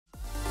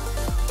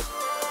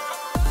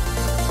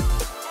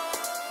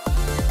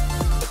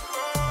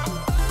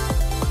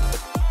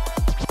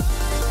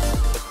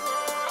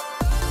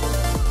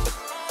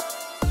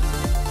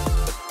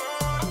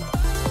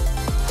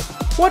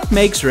What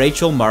makes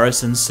Rachel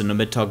Morrison's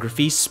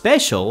cinematography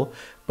special,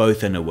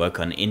 both in her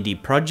work on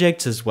indie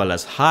projects as well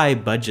as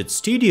high-budget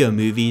studio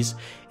movies,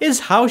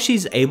 is how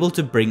she's able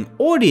to bring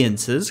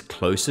audiences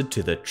closer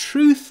to the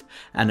truth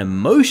and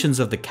emotions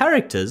of the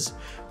characters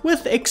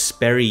with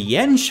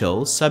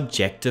experiential,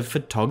 subjective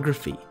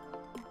photography.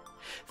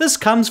 This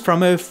comes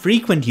from her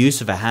frequent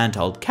use of a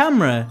handheld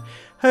camera,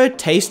 her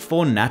taste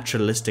for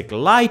naturalistic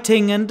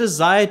lighting, and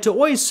desire to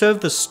always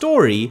serve the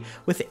story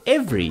with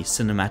every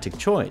cinematic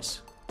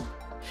choice.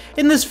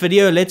 In this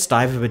video, let's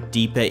dive a bit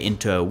deeper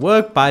into her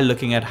work by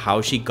looking at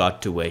how she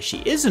got to where she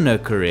is in her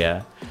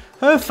career,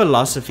 her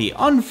philosophy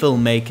on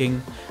filmmaking,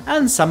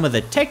 and some of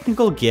the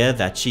technical gear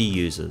that she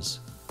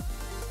uses.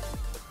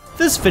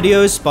 This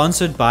video is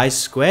sponsored by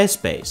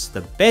Squarespace,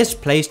 the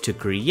best place to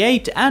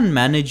create and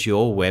manage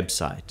your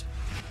website.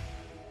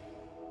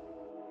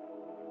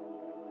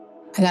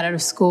 I got out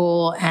of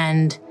school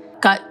and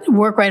got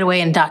work right away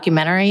in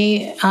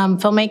documentary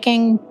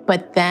filmmaking,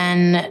 but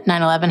then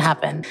 9/11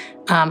 happened.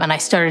 And I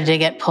started to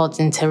get pulled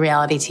into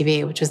reality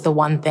TV, which was the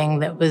one thing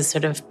that was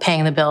sort of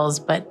paying the bills,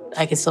 but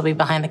I could still be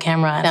behind the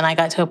camera. And I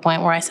got to a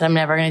point where I said, I'm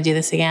never going to do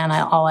this again.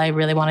 All I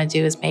really want to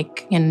do is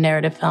make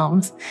narrative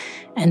films.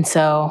 And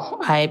so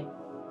I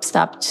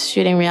stopped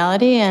shooting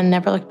reality and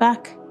never looked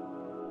back.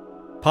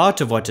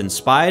 Part of what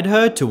inspired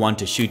her to want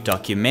to shoot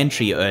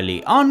documentary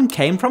early on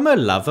came from her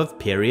love of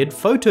period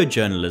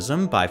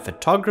photojournalism by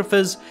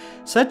photographers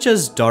such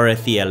as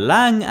Dorothea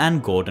Lange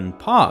and Gordon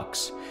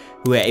Parks,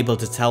 who were able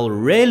to tell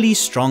really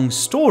strong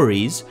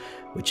stories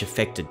which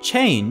affected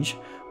change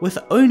with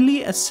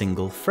only a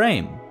single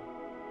frame.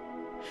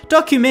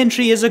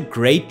 Documentary is a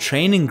great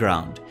training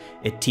ground.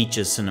 It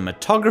teaches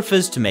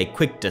cinematographers to make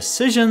quick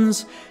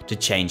decisions, to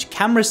change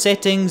camera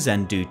settings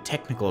and do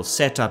technical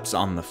setups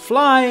on the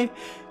fly,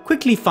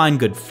 quickly find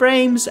good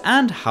frames,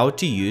 and how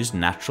to use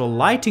natural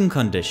lighting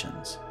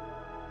conditions.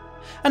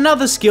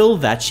 Another skill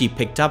that she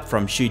picked up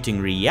from shooting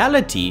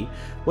reality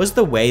was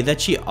the way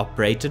that she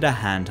operated a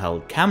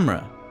handheld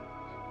camera.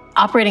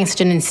 Operating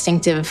such an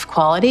instinctive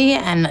quality,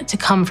 and to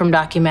come from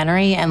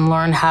documentary and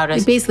learn how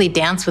to basically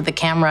dance with the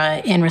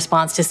camera in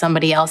response to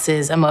somebody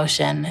else's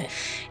emotion.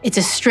 It's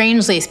a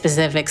strangely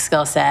specific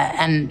skill set,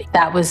 and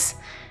that was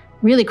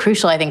really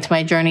crucial, I think, to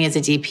my journey as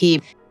a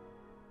DP.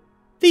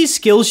 These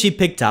skills she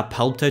picked up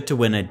helped her to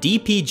win a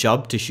DP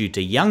job to shoot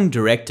a young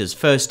director's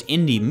first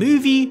indie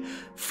movie,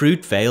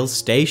 Fruitvale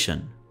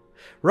Station.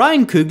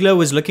 Ryan Coogler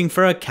was looking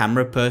for a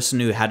camera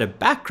person who had a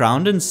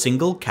background in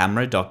single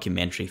camera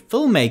documentary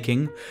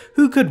filmmaking,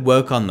 who could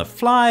work on the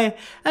fly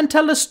and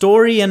tell a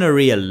story in a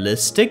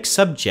realistic,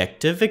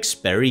 subjective,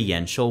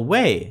 experiential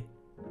way.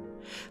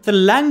 The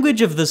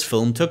language of this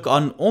film took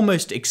on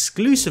almost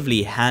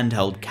exclusively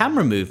handheld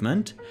camera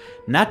movement,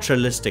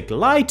 naturalistic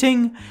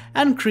lighting,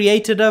 and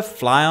created a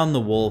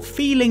fly-on-the-wall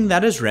feeling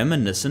that is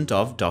reminiscent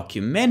of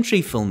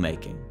documentary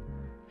filmmaking.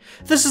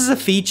 This is a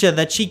feature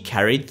that she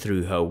carried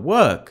through her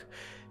work.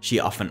 She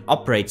often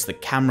operates the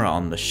camera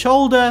on the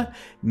shoulder,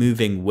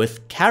 moving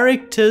with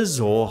characters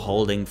or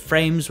holding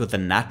frames with a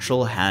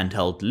natural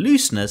handheld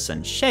looseness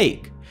and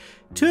shake,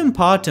 to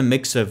impart a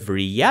mix of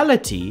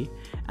reality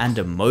and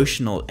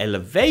emotional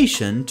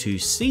elevation to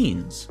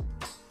scenes.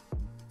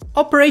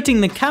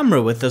 Operating the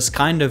camera with this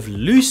kind of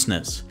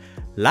looseness,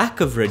 lack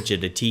of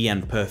rigidity,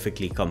 and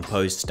perfectly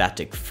composed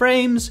static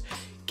frames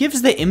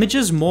gives the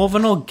images more of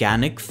an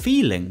organic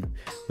feeling,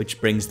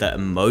 which brings the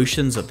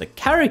emotions of the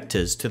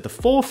characters to the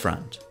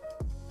forefront.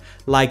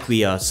 Like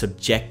we are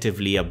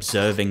subjectively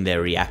observing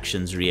their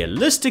reactions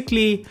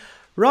realistically,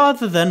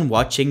 rather than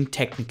watching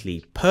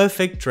technically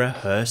perfect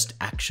rehearsed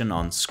action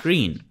on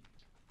screen.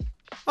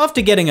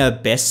 After getting a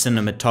Best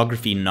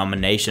Cinematography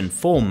nomination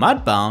for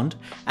Mudbound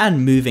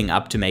and moving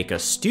up to make a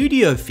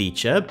studio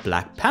feature,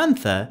 Black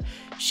Panther,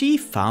 she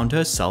found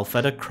herself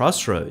at a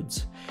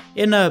crossroads,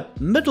 in a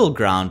middle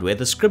ground where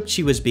the scripts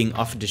she was being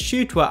offered to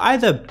shoot were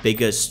either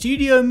bigger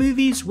studio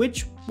movies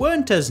which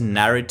weren't as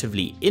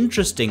narratively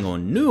interesting or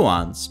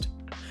nuanced,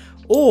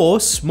 or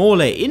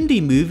smaller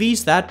indie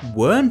movies that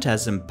weren't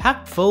as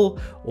impactful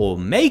or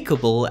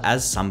makeable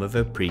as some of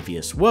her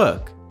previous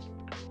work.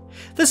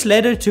 This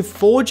led her to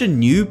forge a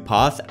new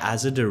path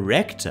as a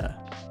director.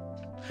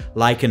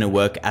 Like in her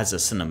work as a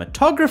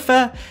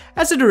cinematographer,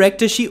 as a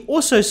director she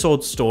also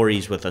sought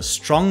stories with a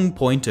strong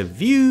point of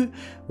view,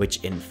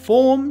 which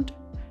informed,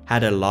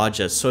 had a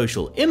larger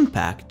social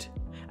impact,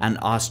 and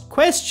asked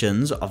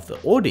questions of the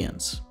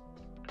audience.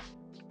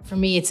 For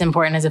me, it's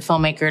important as a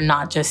filmmaker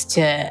not just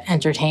to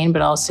entertain,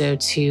 but also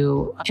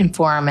to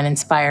inform and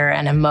inspire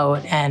and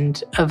emote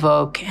and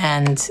evoke,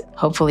 and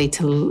hopefully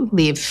to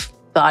leave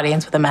the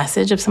audience with a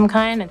message of some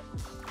kind.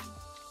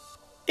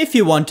 If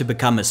you want to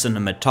become a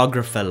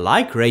cinematographer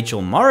like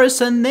Rachel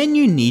Morrison, then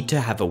you need to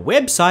have a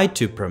website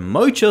to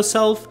promote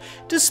yourself,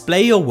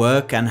 display your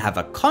work, and have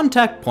a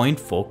contact point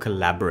for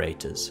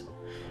collaborators.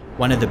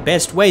 One of the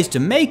best ways to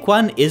make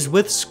one is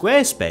with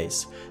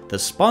Squarespace, the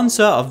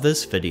sponsor of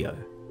this video.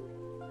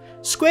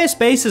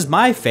 Squarespace is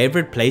my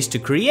favorite place to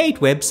create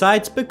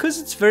websites because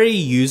it's very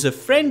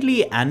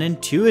user-friendly and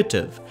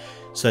intuitive.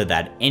 so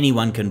that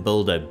anyone can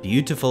build a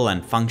beautiful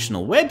and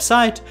functional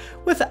website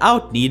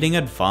without needing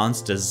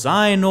advanced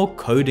design or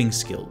coding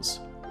skills.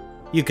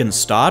 You can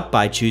start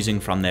by choosing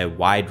from their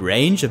wide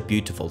range of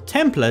beautiful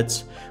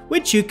templates,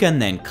 which you can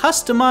then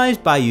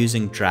customize by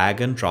using drag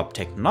and drop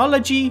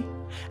technology,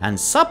 and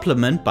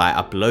supplement by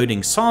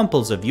uploading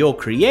samples of your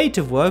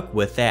creative work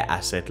with their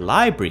asset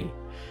library.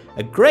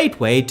 A great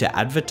way to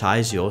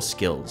advertise your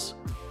skills.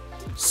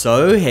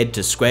 So head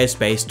to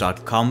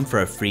squarespace.com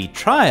for a free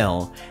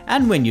trial,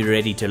 and when you're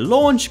ready to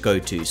launch, go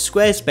to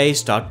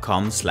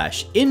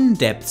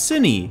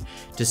squarespace.com/indepthcine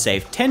to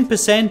save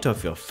 10%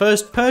 off your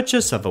first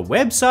purchase of a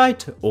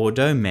website or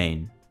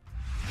domain.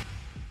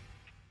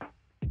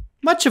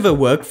 Much of her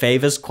work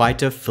favors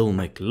quite a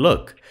filmic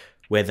look,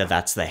 whether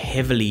that's the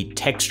heavily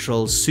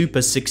textural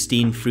Super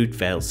 16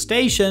 Fruitvale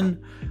Station,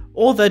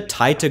 or the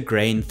tighter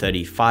grain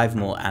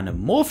 35mm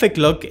anamorphic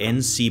look in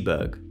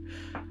Seaburg.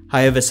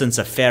 However, since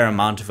a fair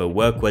amount of her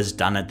work was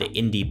done at the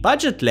indie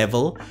budget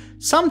level,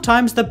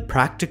 sometimes the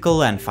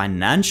practical and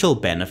financial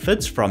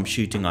benefits from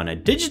shooting on a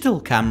digital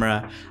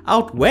camera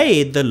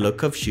outweighed the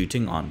look of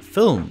shooting on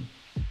film.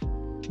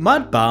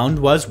 Mudbound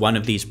was one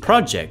of these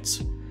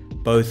projects.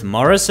 Both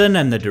Morrison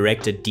and the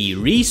director Dee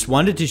Reese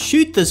wanted to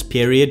shoot this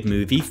period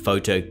movie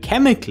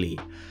photochemically.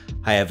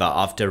 However,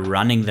 after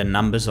running the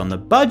numbers on the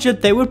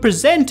budget, they were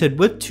presented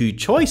with two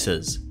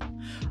choices.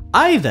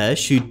 Either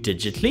shoot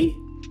digitally,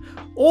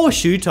 or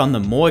shoot on the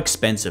more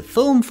expensive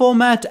film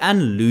format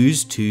and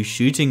lose 2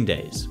 shooting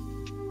days.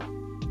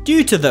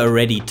 Due to the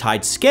already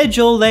tight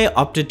schedule, they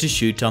opted to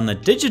shoot on the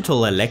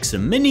digital Alexa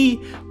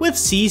Mini with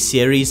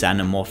C-series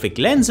anamorphic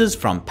lenses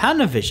from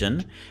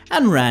Panavision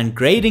and ran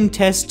grading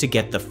tests to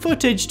get the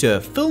footage to a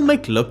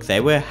filmic look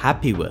they were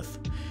happy with,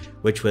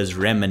 which was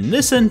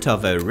reminiscent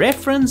of a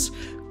reference,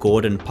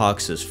 Gordon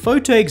Parks'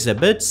 photo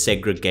exhibit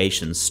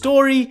Segregation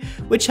Story,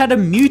 which had a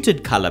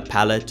muted color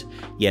palette,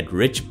 yet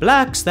rich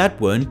blacks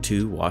that weren't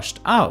too washed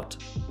out.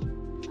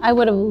 I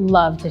would have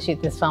loved to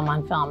shoot this film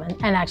on film,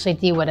 and actually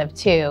Dee would have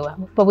too.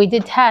 But we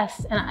did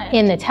tests, and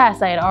in the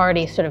test I had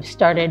already sort of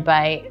started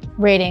by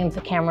rating the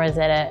cameras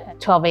at a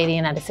 1280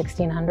 and at a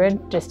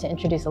 1600, just to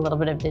introduce a little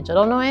bit of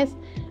digital noise,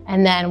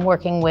 and then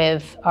working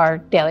with our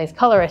dailies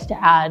colorist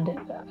to add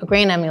a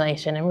grain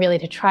emulation and really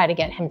to try to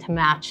get him to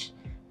match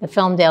the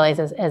film dailies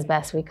as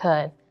best we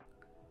could.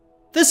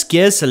 This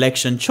gear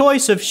selection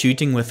choice of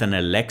shooting with an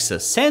Alexa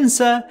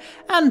sensor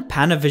and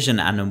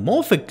Panavision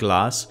anamorphic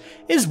glass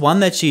is one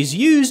that she's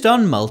used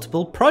on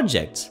multiple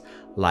projects,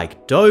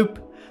 like Dope,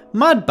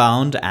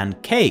 Mudbound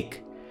and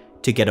Cake,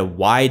 to get a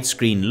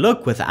widescreen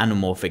look with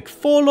anamorphic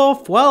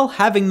fall-off while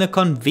having the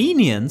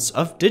convenience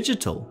of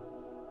digital.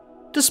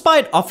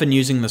 Despite often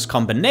using this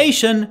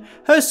combination,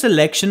 her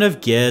selection of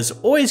gears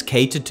always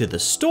catered to the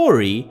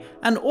story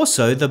and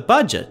also the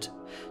budget,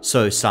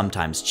 so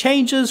sometimes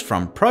changes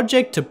from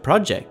project to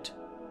project.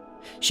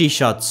 She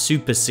shot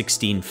Super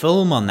 16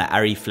 film on the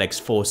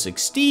Arriflex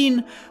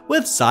 416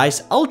 with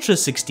Zeiss Ultra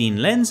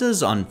 16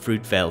 lenses on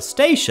Fruitvale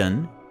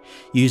Station,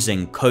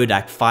 using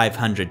Kodak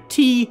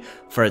 500T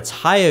for its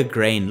higher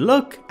grain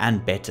look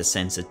and better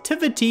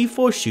sensitivity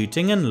for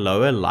shooting in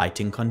lower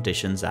lighting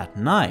conditions at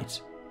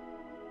night.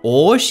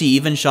 Or she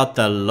even shot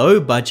the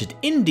low-budget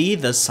indie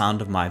The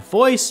Sound of My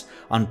Voice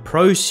on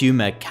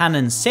prosumer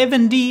Canon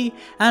 7D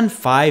and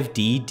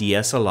 5D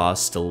DSLR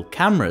still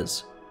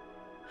cameras.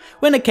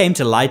 When it came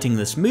to lighting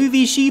this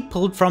movie, she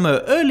pulled from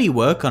her early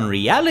work on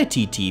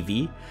reality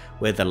TV,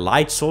 where the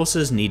light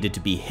sources needed to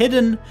be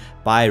hidden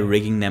by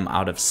rigging them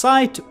out of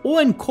sight or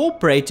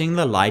incorporating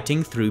the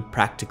lighting through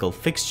practical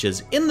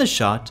fixtures in the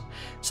shot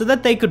so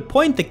that they could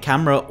point the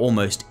camera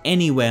almost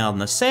anywhere on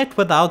the set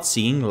without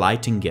seeing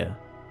lighting gear.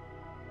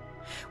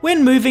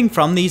 When moving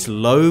from these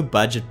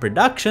low-budget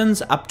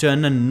productions up to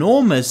an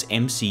enormous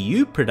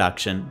MCU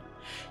production,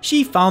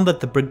 she found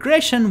that the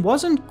progression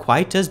wasn't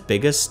quite as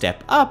big a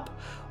step up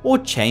or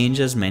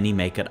change as many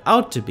make it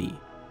out to be.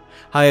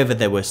 However,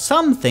 there were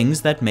some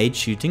things that made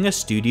shooting a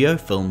studio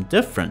film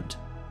different.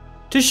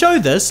 To show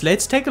this,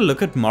 let's take a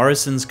look at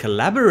Morrison's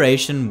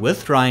collaboration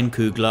with Ryan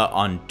Coogler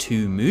on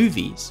 2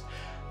 movies,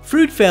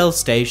 Fruitvale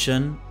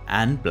Station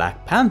and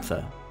Black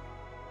Panther.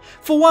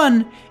 For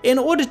one, in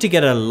order to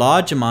get a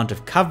large amount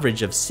of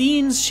coverage of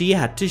scenes, she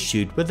had to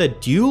shoot with a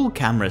dual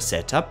camera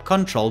setup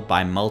controlled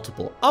by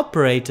multiple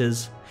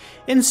operators,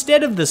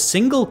 instead of the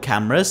single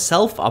camera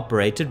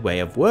self-operated way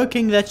of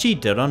working that she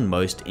did on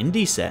most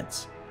indie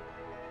sets.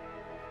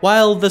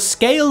 While the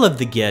scale of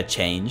the gear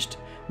changed,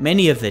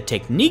 many of the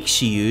techniques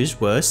she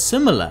used were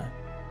similar.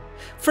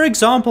 For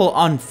example,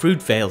 on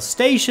Fruitvale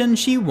Station,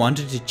 she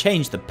wanted to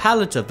change the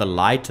palette of the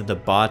light of the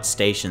BART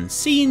station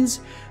scenes,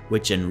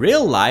 which in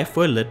real life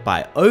were lit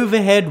by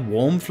overhead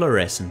warm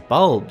fluorescent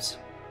bulbs.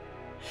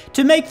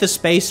 To make the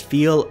space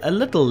feel a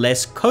little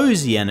less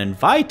cozy and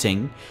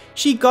inviting,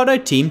 she got her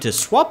team to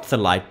swap the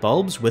light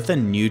bulbs with a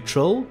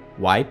neutral,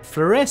 white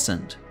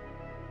fluorescent.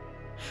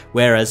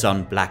 Whereas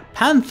on Black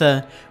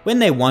Panther, when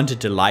they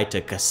wanted to light a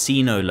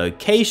casino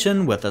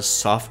location with a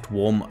soft,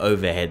 warm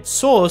overhead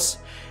source,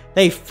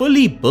 they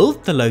fully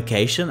built the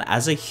location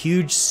as a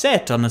huge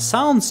set on a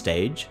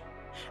soundstage,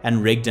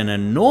 and rigged an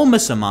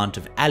enormous amount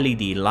of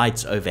LED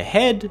lights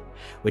overhead,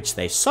 which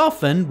they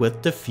softened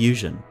with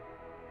diffusion.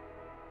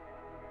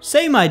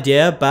 Same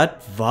idea,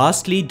 but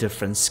vastly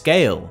different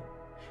scale,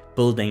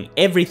 building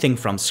everything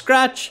from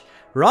scratch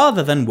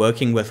rather than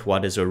working with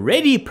what is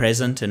already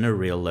present in a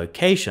real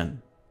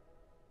location.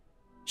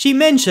 She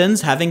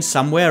mentions having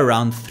somewhere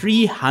around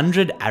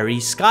 300 ARRI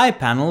sky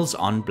panels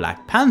on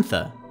Black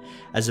Panther,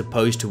 as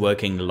opposed to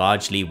working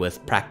largely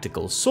with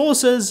practical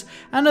sources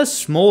and a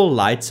small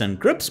lights and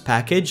grips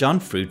package on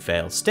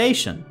Fruitvale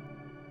Station.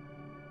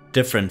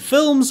 Different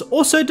films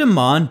also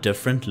demand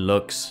different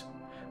looks.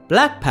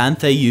 Black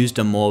Panther used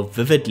a more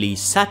vividly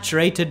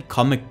saturated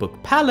comic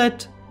book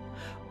palette,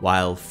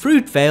 while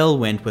Fruitvale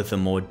went with a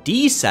more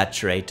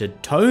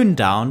desaturated,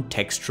 toned-down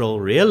textural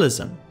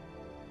realism.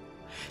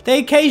 They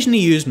occasionally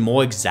used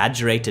more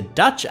exaggerated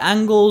Dutch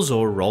angles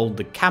or rolled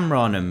the camera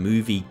on a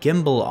movie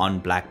gimbal on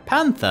Black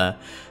Panther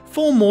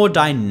for more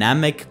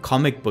dynamic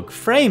comic book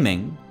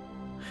framing,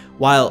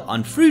 while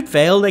on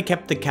Fruitvale they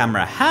kept the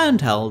camera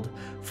handheld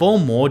for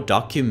more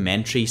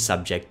documentary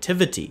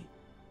subjectivity.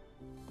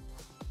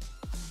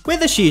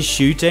 Whether she is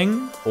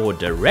shooting or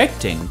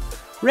directing,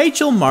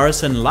 Rachel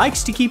Morrison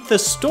likes to keep the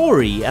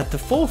story at the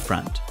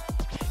forefront,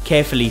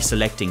 carefully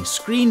selecting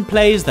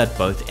screenplays that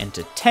both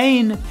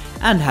entertain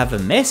and have a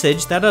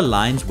message that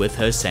aligns with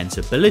her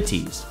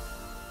sensibilities.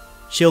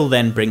 She'll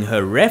then bring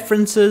her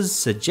references,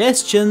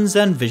 suggestions,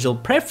 and visual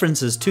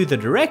preferences to the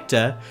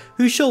director,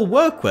 who she'll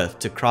work with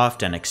to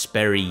craft an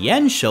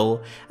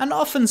experiential and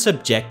often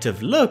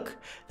subjective look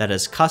that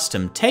is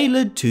custom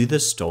tailored to the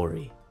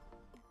story.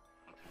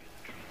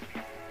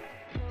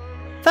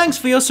 Thanks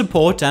for your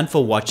support and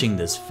for watching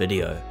this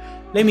video.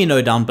 Let me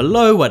know down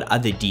below what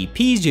other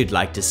DPs you'd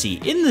like to see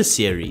in the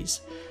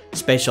series.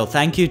 Special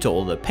thank you to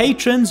all the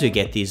patrons who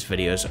get these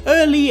videos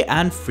early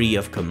and free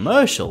of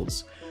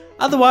commercials.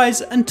 Otherwise,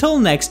 until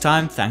next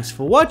time, thanks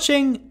for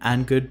watching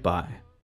and goodbye.